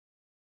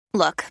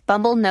Look,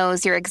 Bumble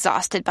knows you're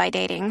exhausted by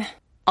dating.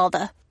 All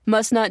the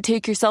must not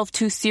take yourself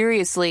too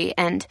seriously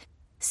and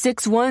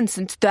 6'1"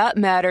 since that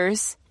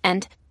matters.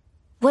 And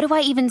what do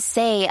I even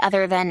say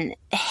other than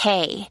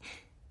hey?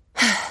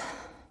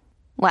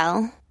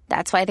 Well,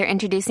 that's why they're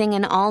introducing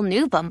an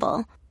all-new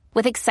Bumble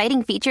with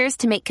exciting features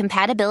to make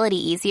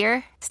compatibility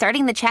easier,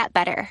 starting the chat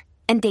better,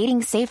 and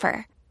dating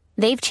safer.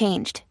 They've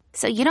changed,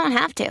 so you don't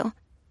have to.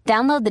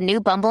 Download the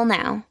new Bumble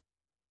now.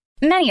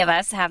 Many of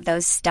us have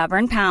those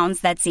stubborn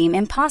pounds that seem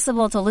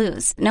impossible to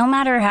lose, no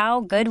matter how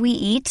good we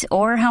eat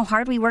or how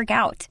hard we work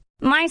out.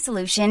 My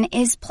solution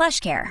is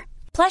PlushCare.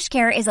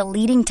 PlushCare is a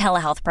leading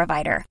telehealth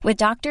provider with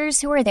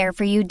doctors who are there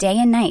for you day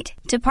and night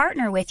to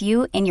partner with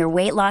you in your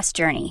weight loss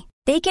journey.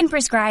 They can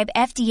prescribe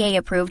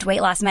FDA-approved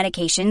weight loss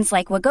medications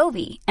like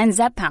Wegovy and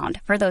Zepbound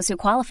for those who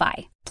qualify.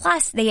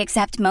 Plus, they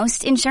accept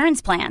most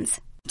insurance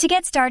plans. To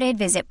get started,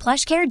 visit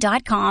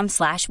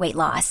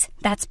plushcare.com/weightloss.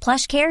 That's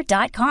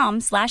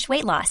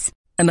plushcare.com/weightloss.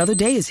 Another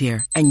day is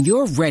here, and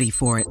you're ready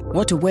for it.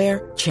 What to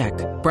wear? Check.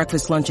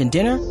 Breakfast, lunch, and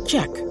dinner?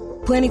 Check.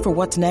 Planning for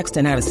what's next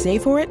and how to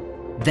save for it?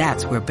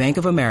 That's where Bank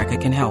of America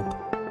can help.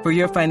 For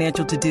your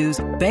financial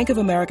to-dos, Bank of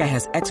America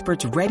has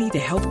experts ready to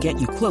help get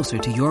you closer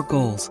to your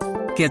goals.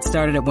 Get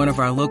started at one of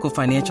our local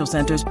financial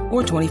centers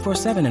or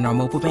 24/7 in our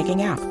mobile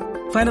banking app.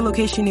 Find a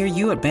location near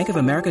you at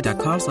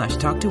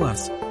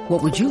bankofamerica.com/talktous.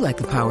 What would you like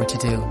the power to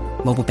do?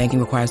 Mobile banking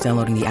requires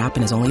downloading the app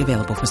and is only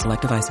available for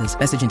select devices.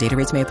 Message and data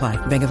rates may apply.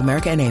 Bank of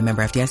America N.A.,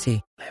 member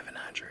FDIC.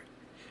 1100.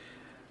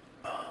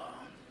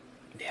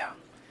 Yeah.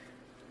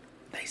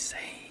 They say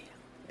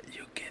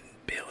you can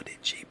build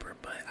it cheaper,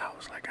 but I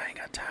was like, I ain't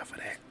got time for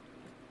that.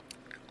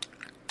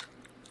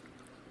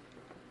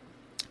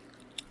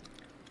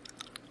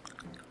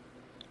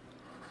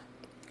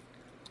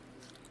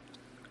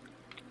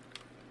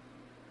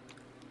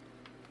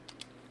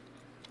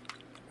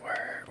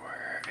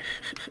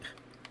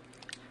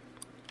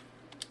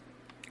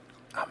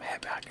 I'm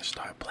happy I can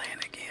start playing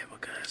again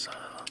because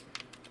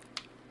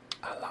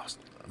I lost.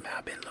 Man,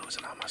 I've been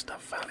losing all my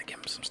stuff. Finally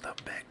getting some stuff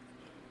back.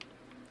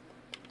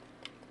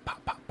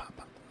 Pop, pop, pop,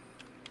 pop.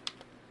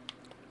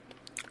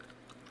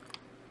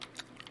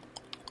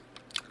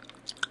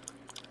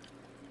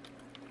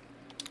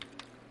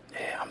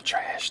 Yeah, I'm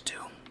trash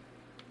too.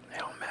 It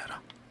don't matter.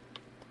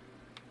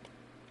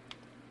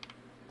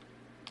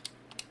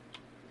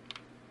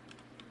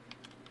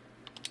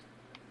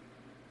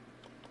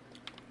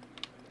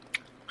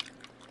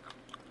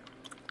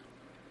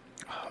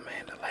 Oh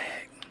man, the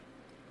lag.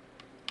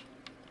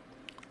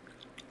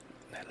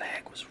 That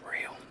lag was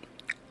real.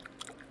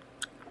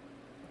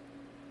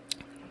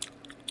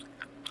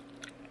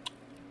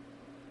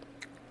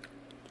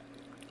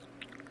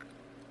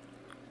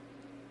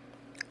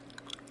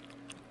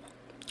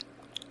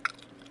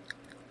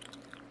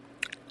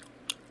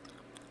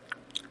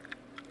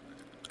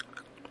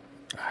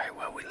 Alright,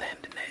 well, we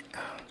landing it.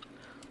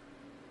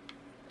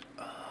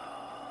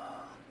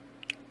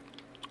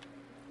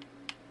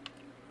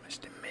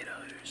 Mr.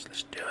 Meadows,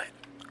 let's do it.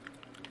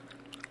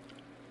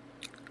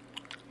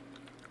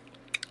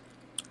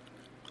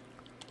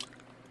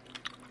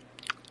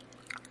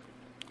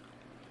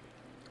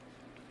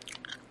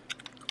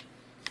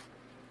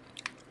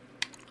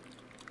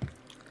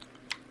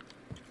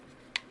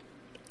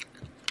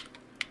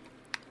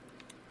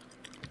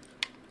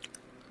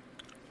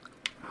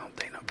 I don't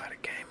think nobody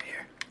came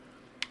here.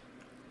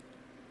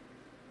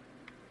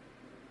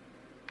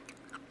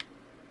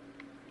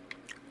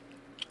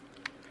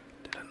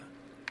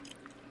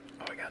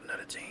 Oh, we got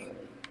another team.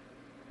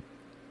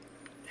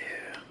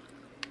 Yeah.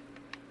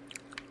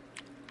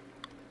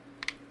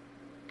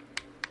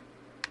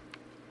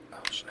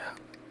 Oh, snap.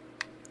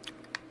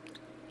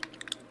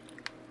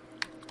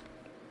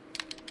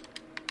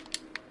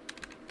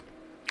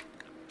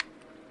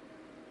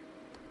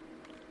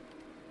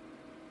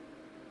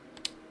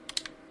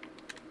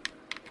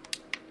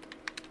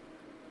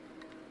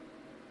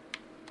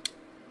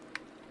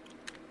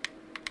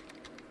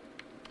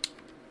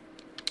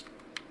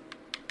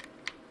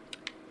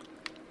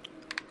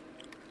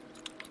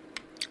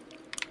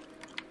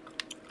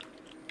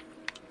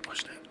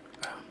 What's that?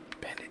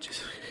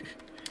 Bandages.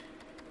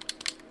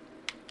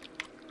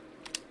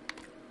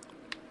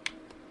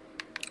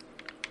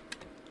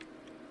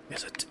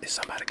 Is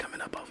somebody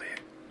coming up over here?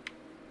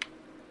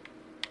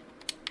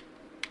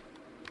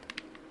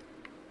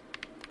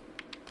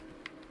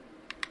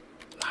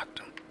 Knocked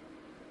him.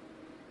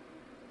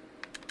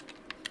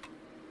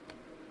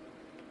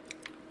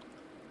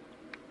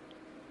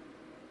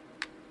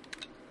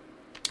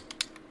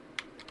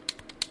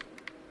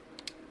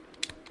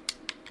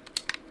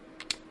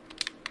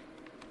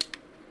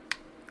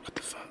 What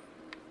the fuck?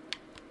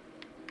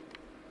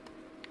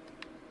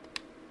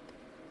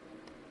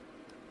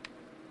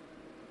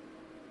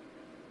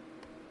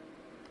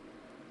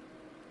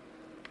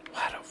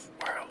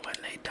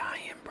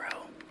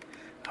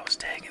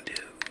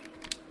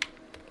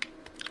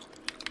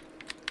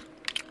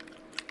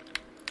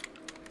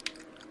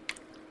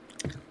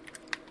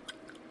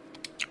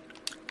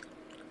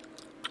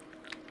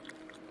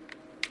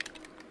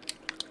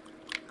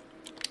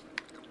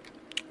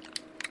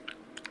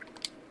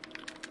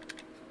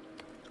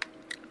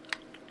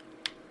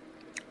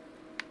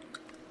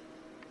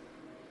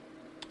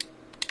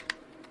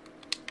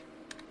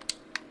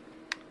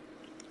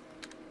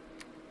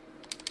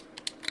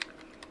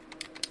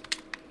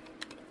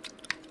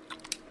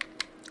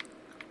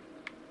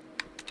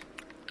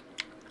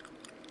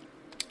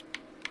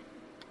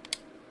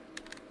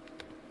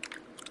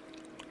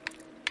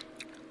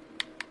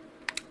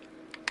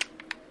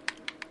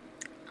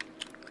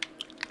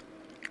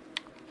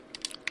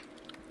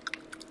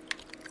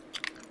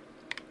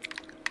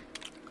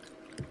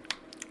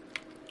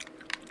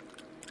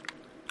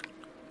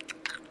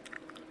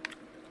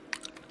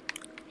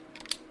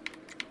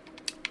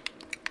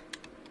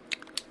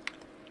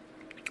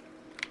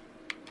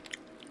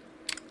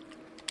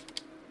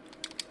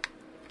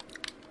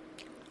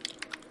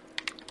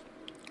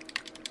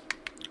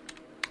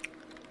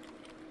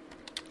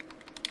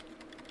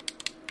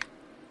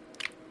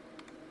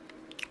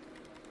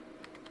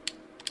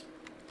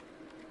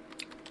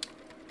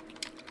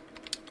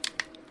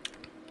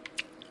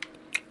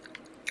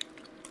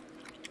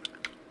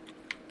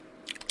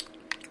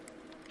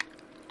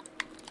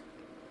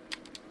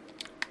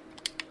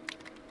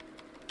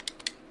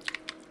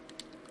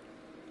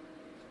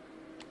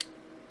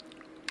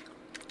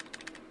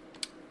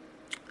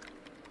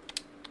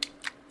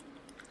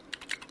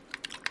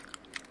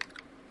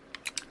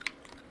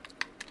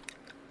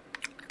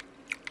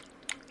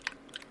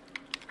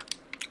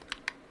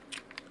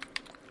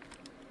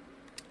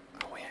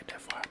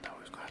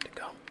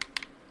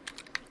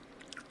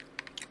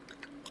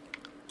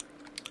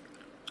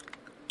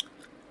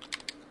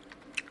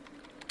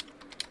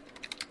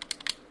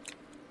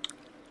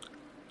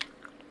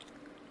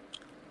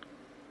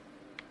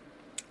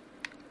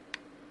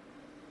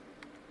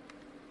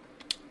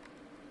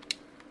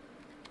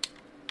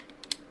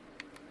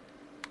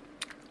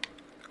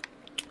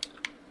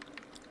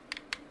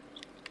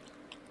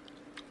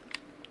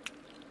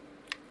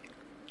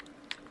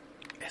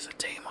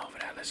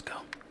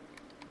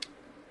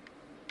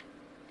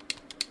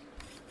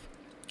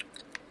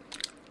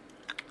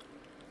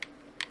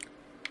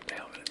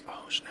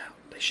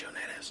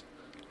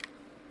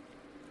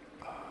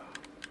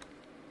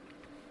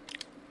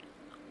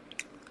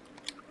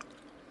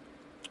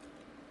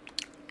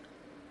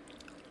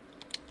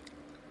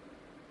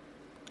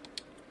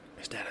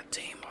 that a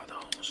team or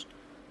those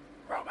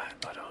robot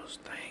or those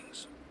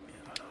things? You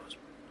know, those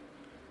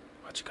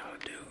what you call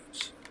it,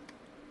 dudes.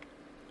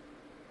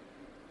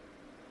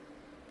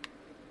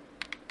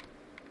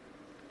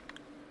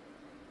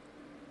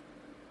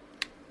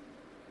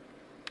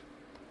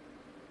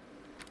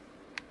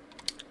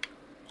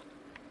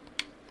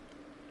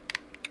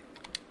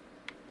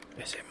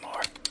 Is it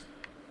more?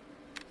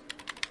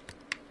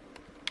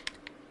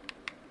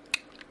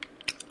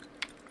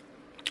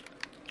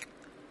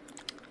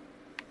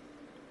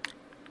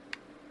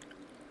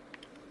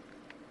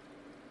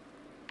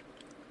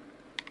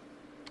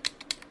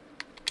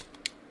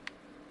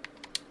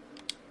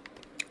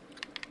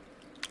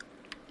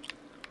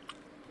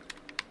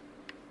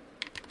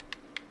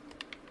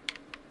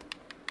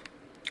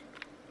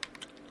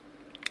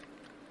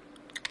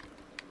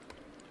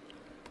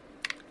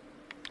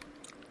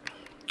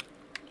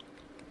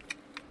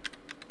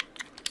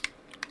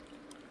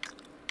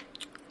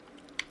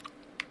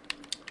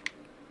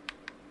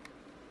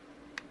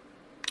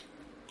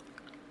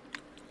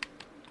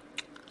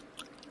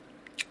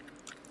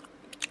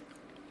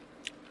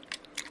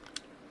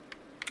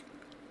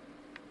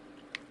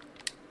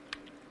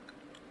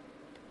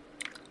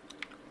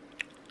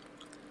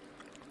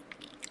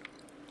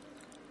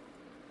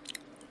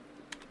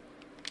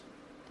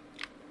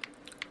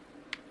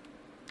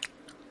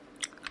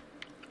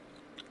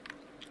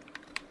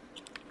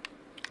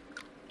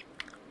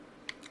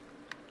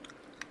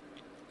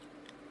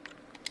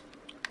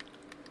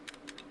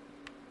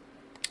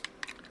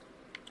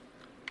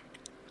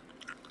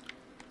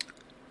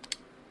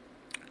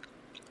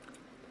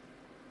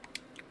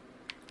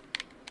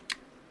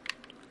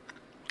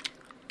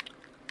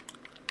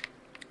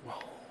 Whoa,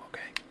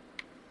 okay.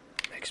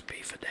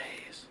 XP for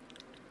days.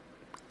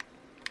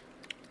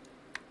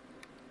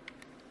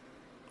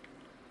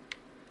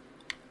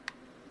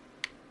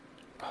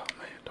 Oh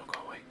man, don't go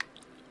away.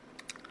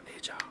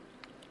 Need y'all.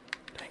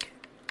 Dang it.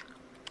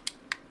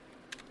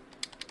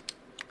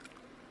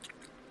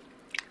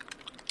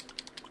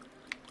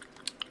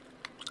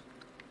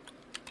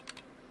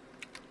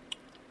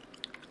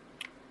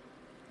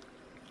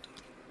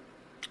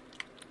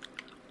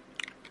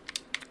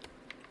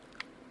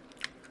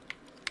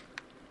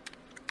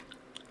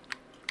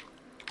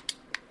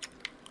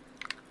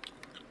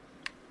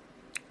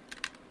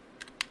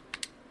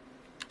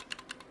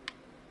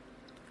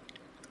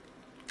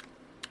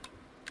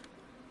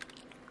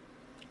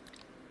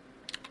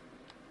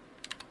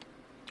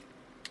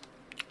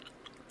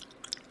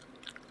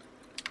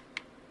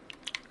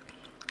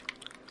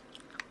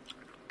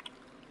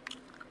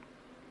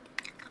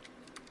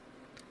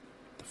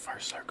 The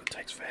first circle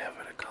takes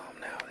forever to come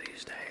now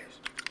these days.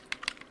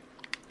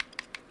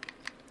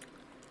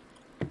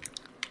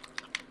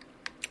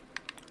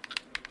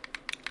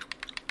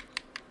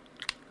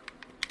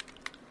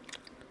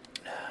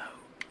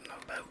 No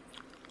boat.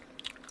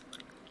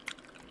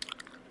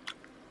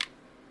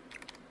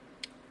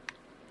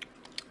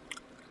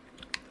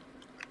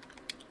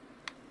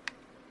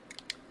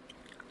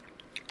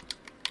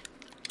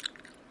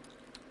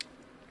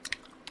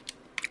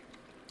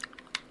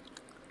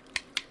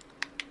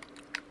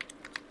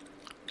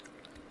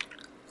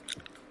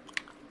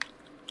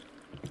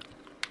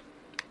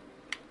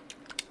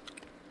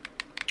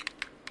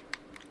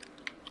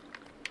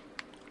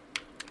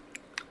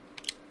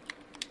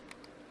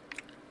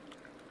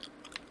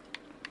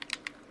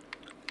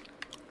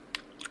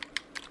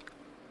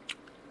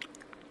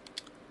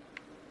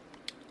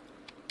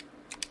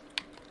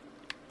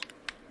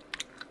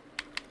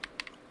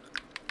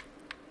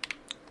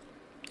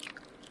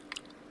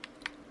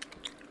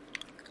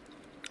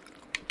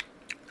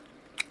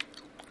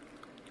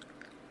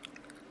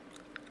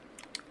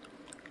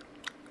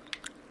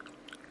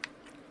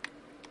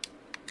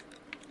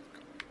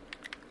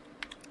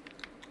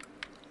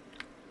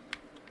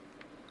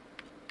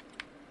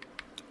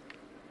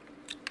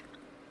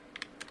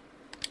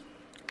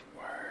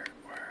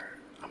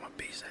 I'm a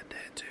beast at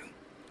that too.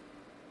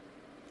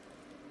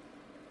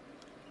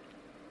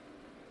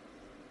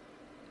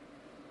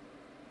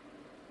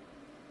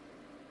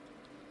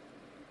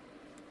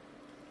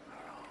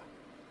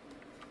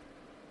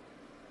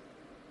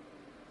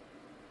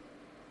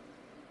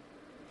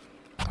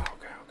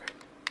 Okay.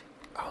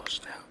 Oh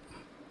snap.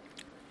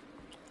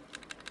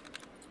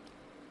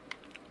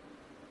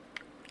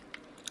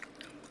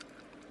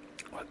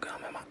 What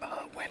gum am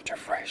I? Winter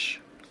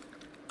Fresh.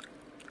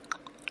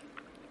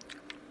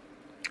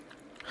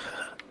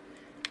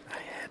 I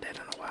ain't had that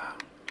in a while.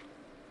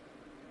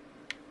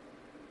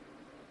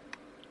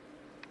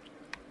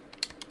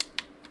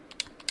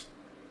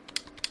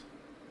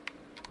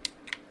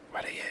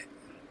 Where they at?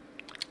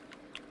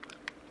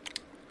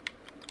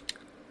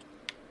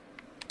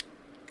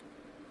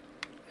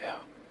 Yeah.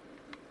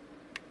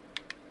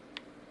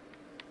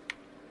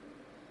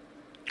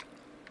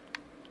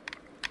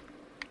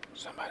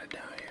 Somebody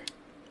down here.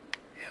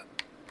 Yep.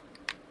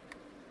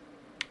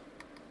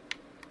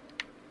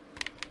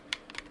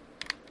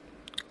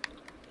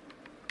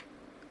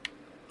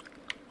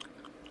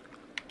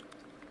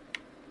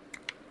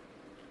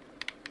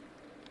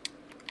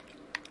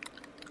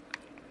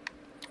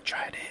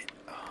 Trident.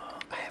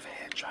 I haven't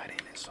had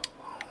Trident in so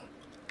long.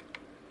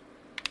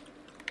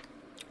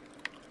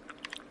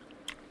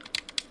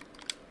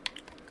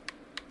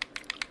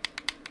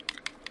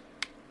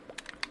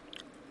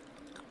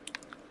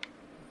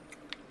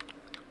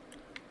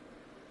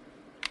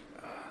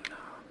 No.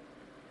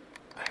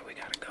 Alright, we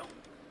gotta go.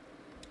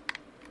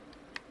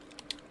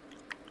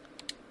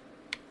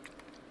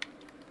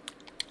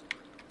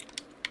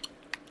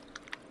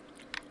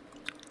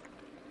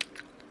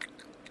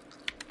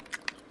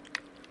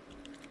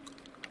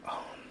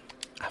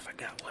 I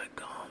forgot what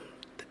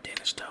the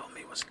dentist told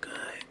me was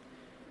good.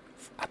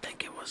 I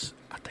think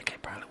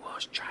it probably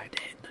was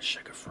Trident, the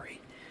sugar free.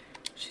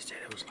 She said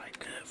it was like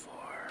good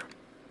for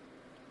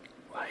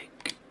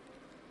like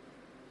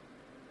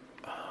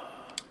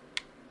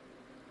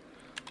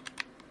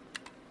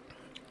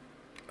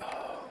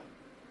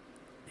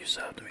you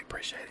subbed to me,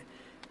 appreciate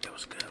it. It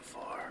was good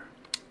for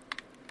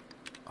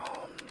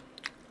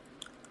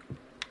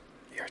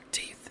your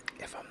teeth,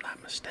 if I'm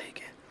not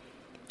mistaken.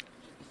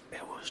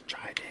 It was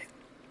Trident.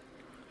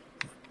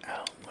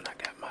 When I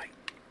got my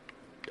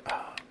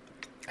I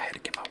had to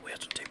get my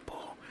wisdom teeth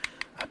pulled.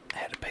 I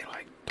had to pay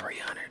like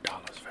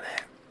 $300 for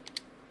that.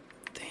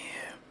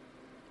 Damn.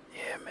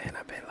 Yeah, man,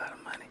 I paid a lot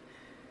of money.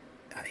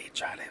 I need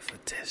Trident for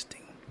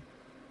testing.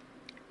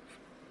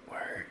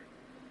 Word.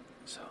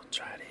 So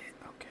Trident,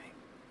 okay.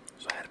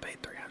 So I had to pay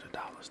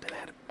 $300. Then I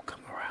had to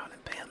come around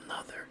and pay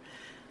another,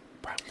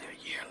 probably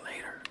a year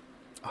later,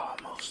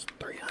 almost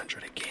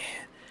 $300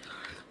 again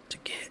to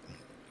get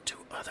 2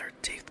 other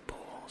teeth pulled.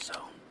 So,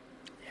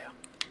 yeah,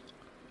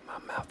 my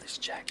mouth is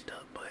jacked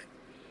up, but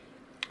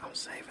I'm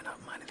saving up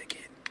money to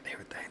get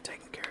everything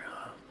taken care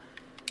of,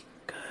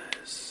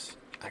 cause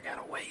I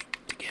gotta wait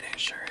to get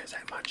insurance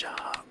at my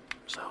job.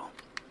 So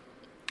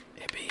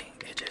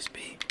it just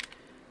be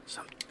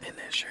some, and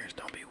the insurance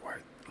don't be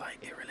worth, like,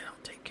 it really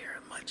don't take care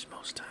of much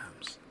most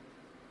times.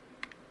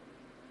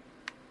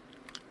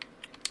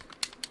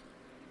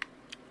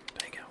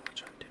 Dang it, I want to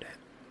try to do that.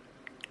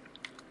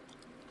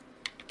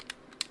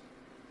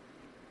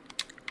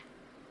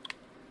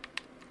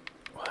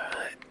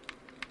 What?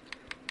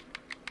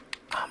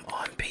 I'm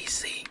on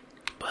PC,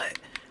 but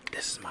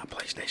this is my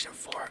PlayStation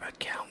 4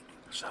 account.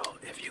 So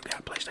if you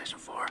got PlayStation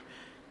 4,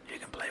 you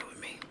can play with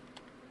me.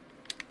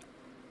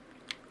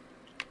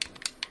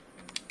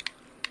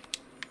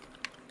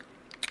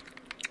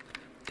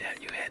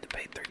 That you had to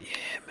pay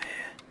yeah,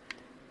 man.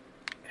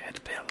 I had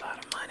to pay a lot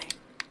of money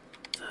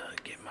to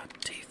get my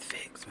teeth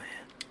fixed, man.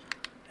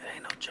 It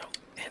ain't no joke.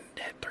 And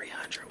that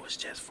 $300 was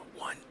just for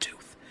one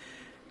tooth.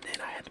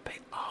 Then I had to pay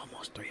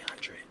almost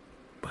 $300,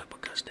 but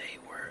because they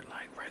were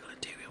like regular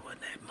teeth, it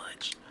wasn't that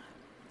much.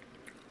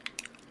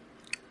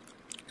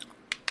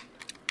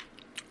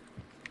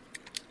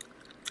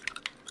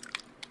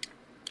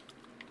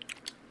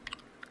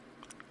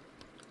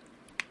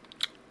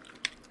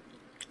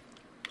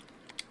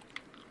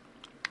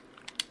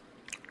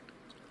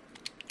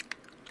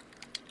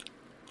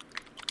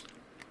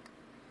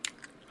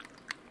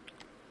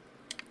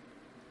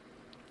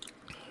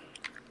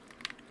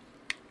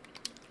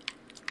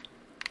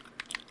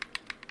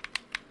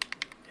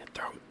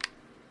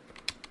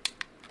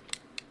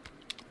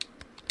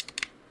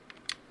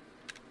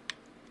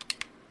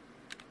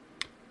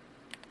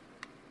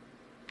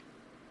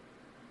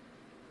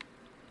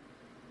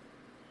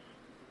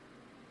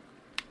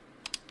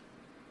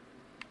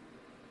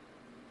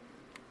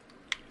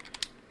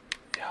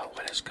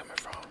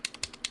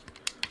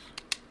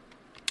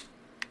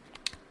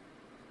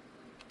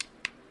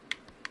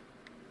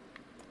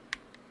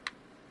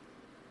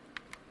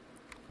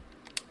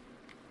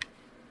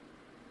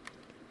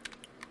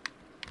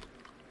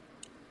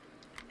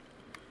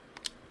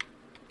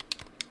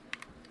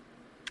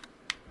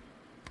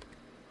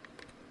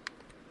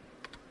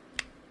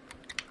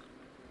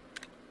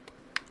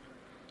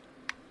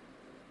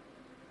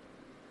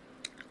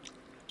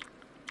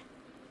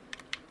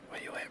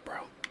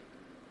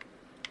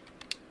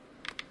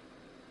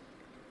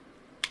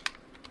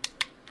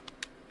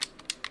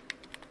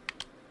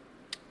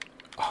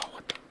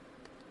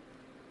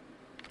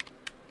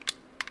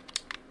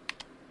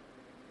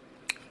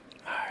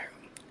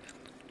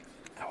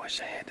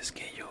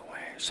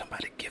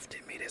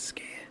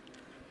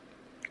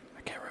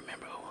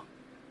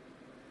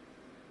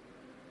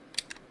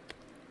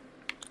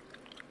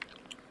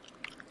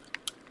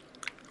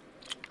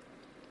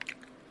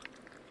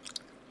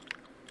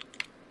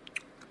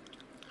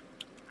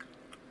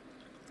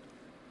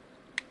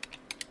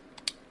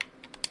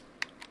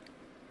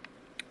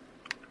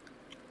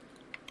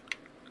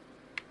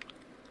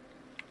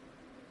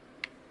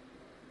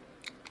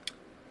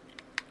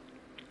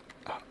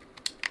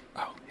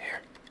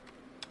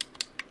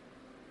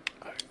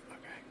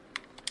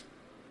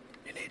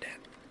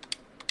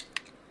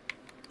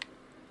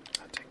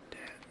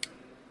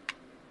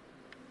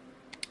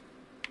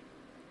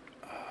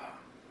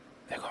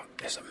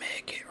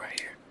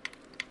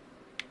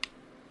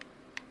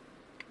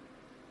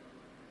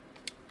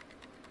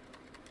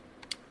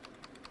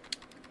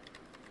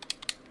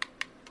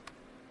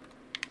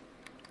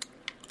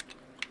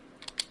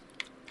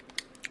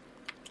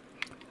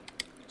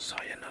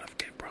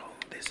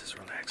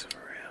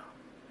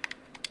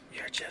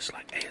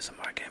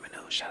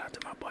 shout out to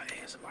my boy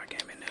ASMR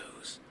Gaming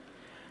News.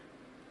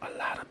 I'm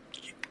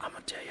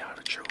gonna tell y'all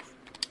the truth.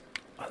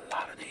 A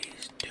lot of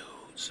these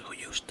dudes who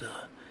used to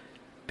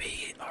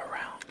be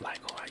around, like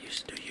who I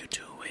used to do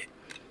YouTube with,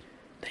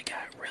 they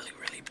got really,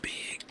 really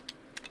big,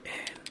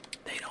 and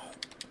they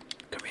don't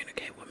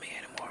communicate with me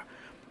anymore.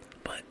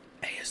 But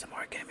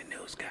ASMR Gaming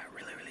News got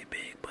really, really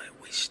big, but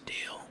we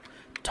still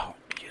talk,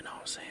 you know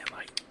what I'm saying?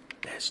 Like,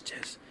 that's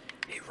just,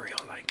 he real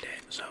like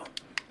that. So,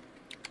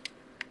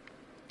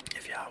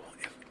 if y'all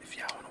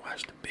want to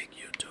watch the big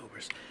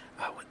YouTubers,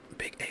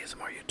 big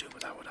ASMR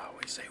YouTubers, I would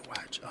always say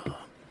watch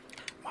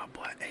my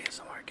boy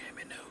ASMR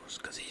Gaming News,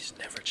 because he's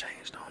never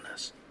changed on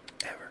us,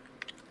 ever.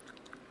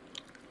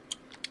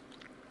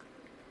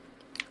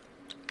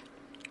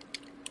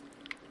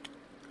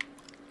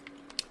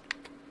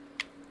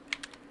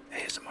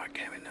 ASMR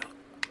Gaming News,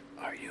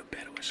 are you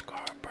better with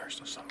Scar or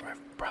personal assault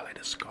rifle? Probably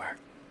the Scar.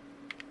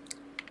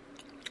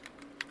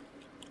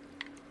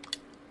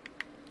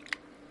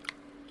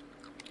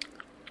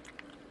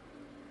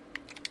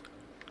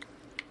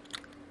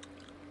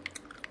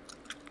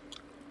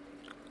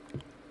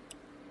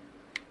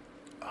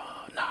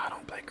 Nah, I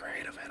don't play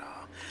creative at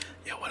all.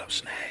 Yo, what up,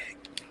 Snag?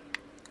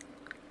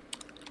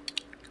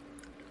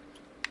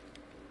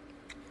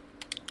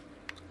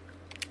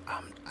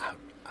 I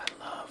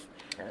love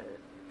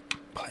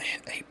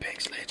playing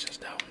Apex Legends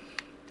though.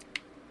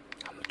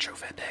 I'm the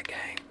truth at that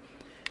game.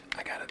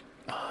 I gotta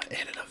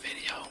edit a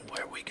video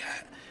where we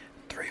got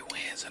 3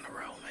 wins in a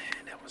row,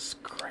 man. That was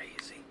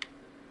crazy.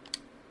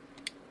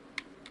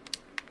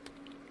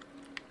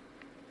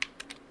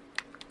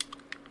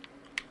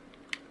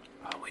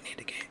 Oh, we need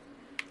to get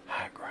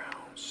high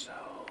ground, so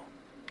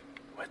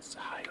what's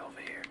high over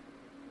here?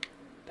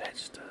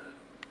 It's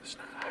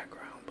not high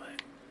ground,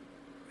 but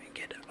we can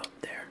get it up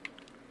there.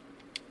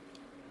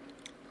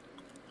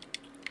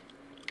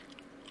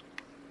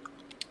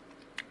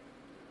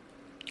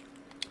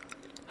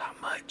 How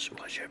much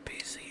was your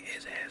PC?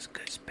 It has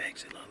good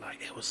specs. It looked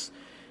like it was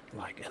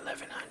like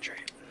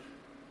 1100.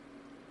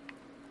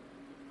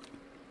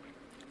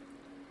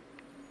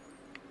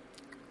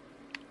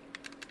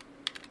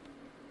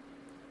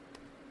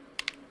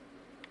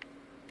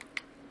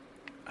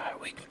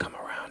 Alright, we can come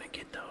around and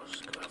get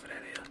those, whoever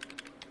that is.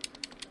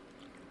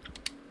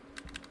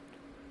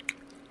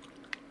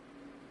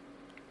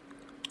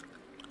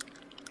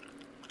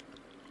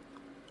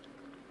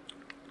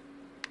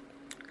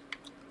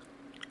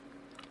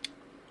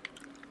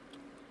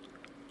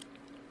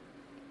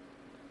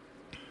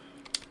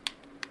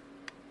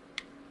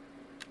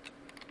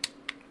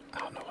 I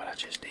don't know what I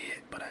just did,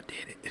 but I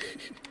did it.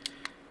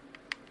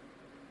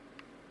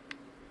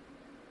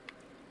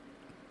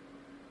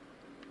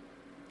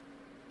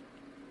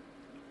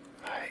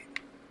 Alright.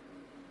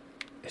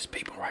 There's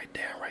people right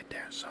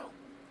there, so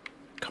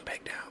come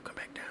back down, come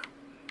back down.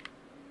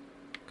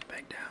 Come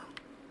back down.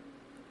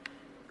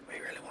 We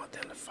really want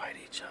them to fight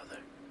each other.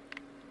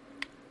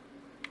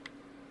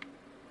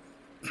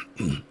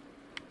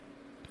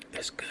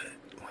 It's good.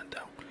 One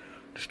down.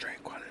 The stream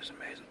quality is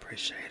amazing.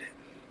 Appreciate it.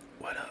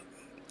 What up,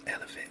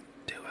 Elephant?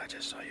 Dude, I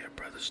just saw your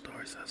brother's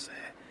story, so I said,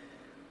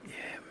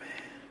 yeah,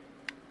 man.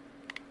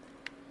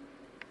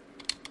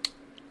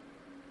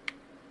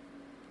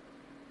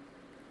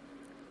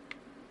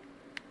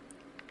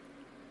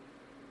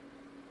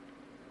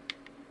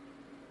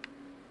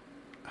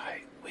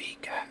 Alright, we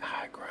got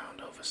high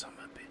ground over some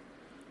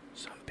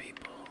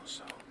people,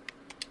 so.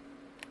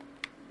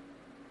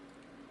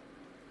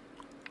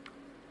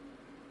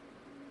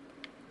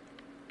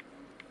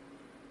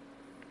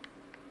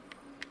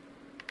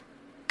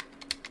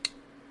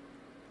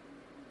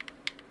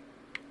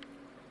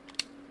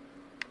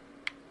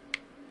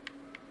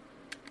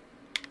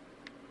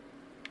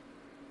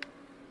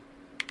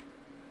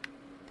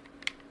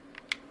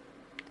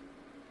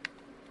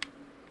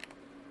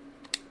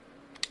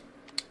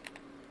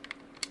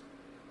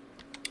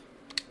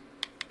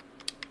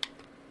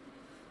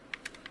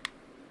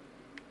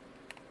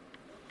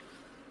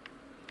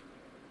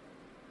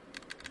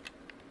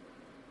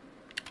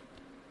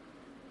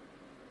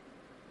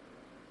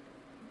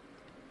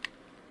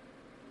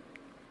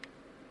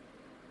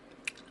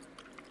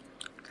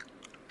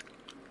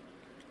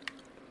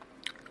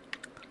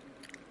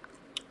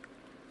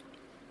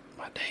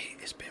 My day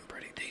has been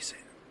pretty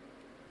decent.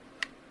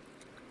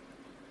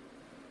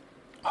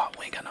 Oh,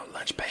 we ain't got no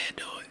lunch pad,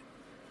 do it.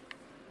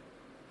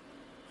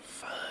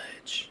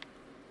 Fudge.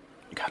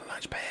 You got a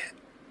lunch pad?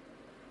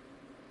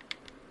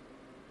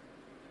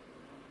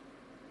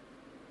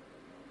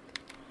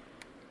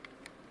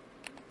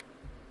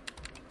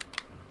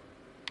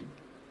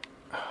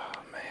 Oh,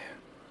 man.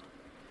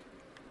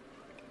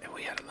 If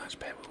we had a lunch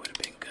pad, we would have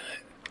been good.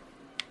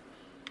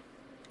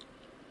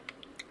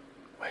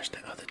 Where's the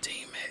other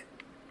team at?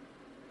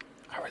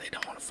 I really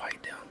don't want to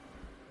fight them.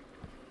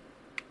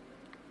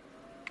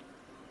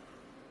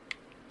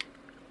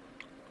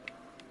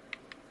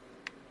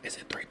 Is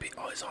it 3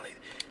 people? Oh, it's only...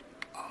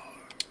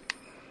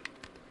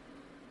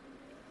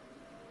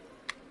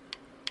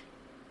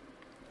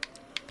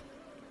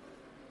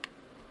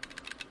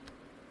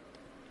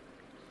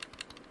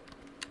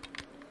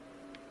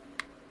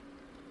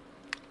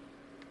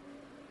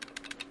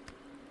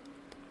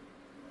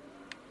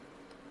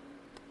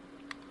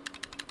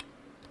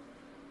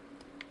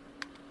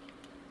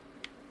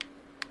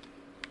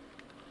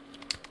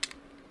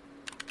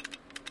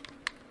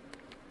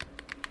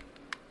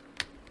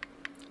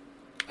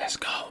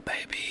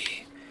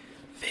 baby.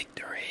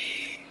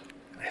 Victory.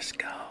 Let's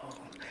go.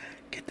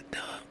 Get the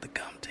dub, the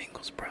gum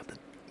tingles, brother.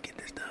 Get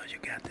this dub. You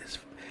got this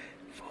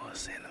for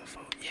us in them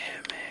folk.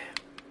 Yeah, man.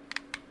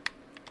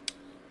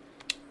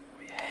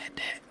 We had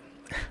that.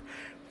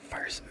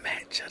 First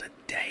match of the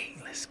day.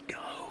 Let's go.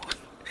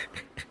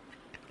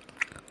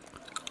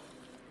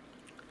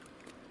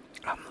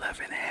 I'm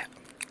loving that.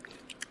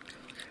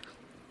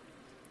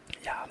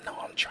 Y'all know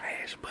I'm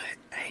trash, but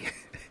hey.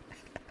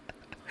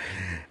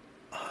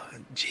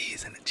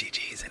 G's in the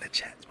GG's in the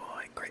chat,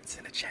 boy. Greats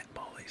in the chat,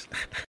 boys.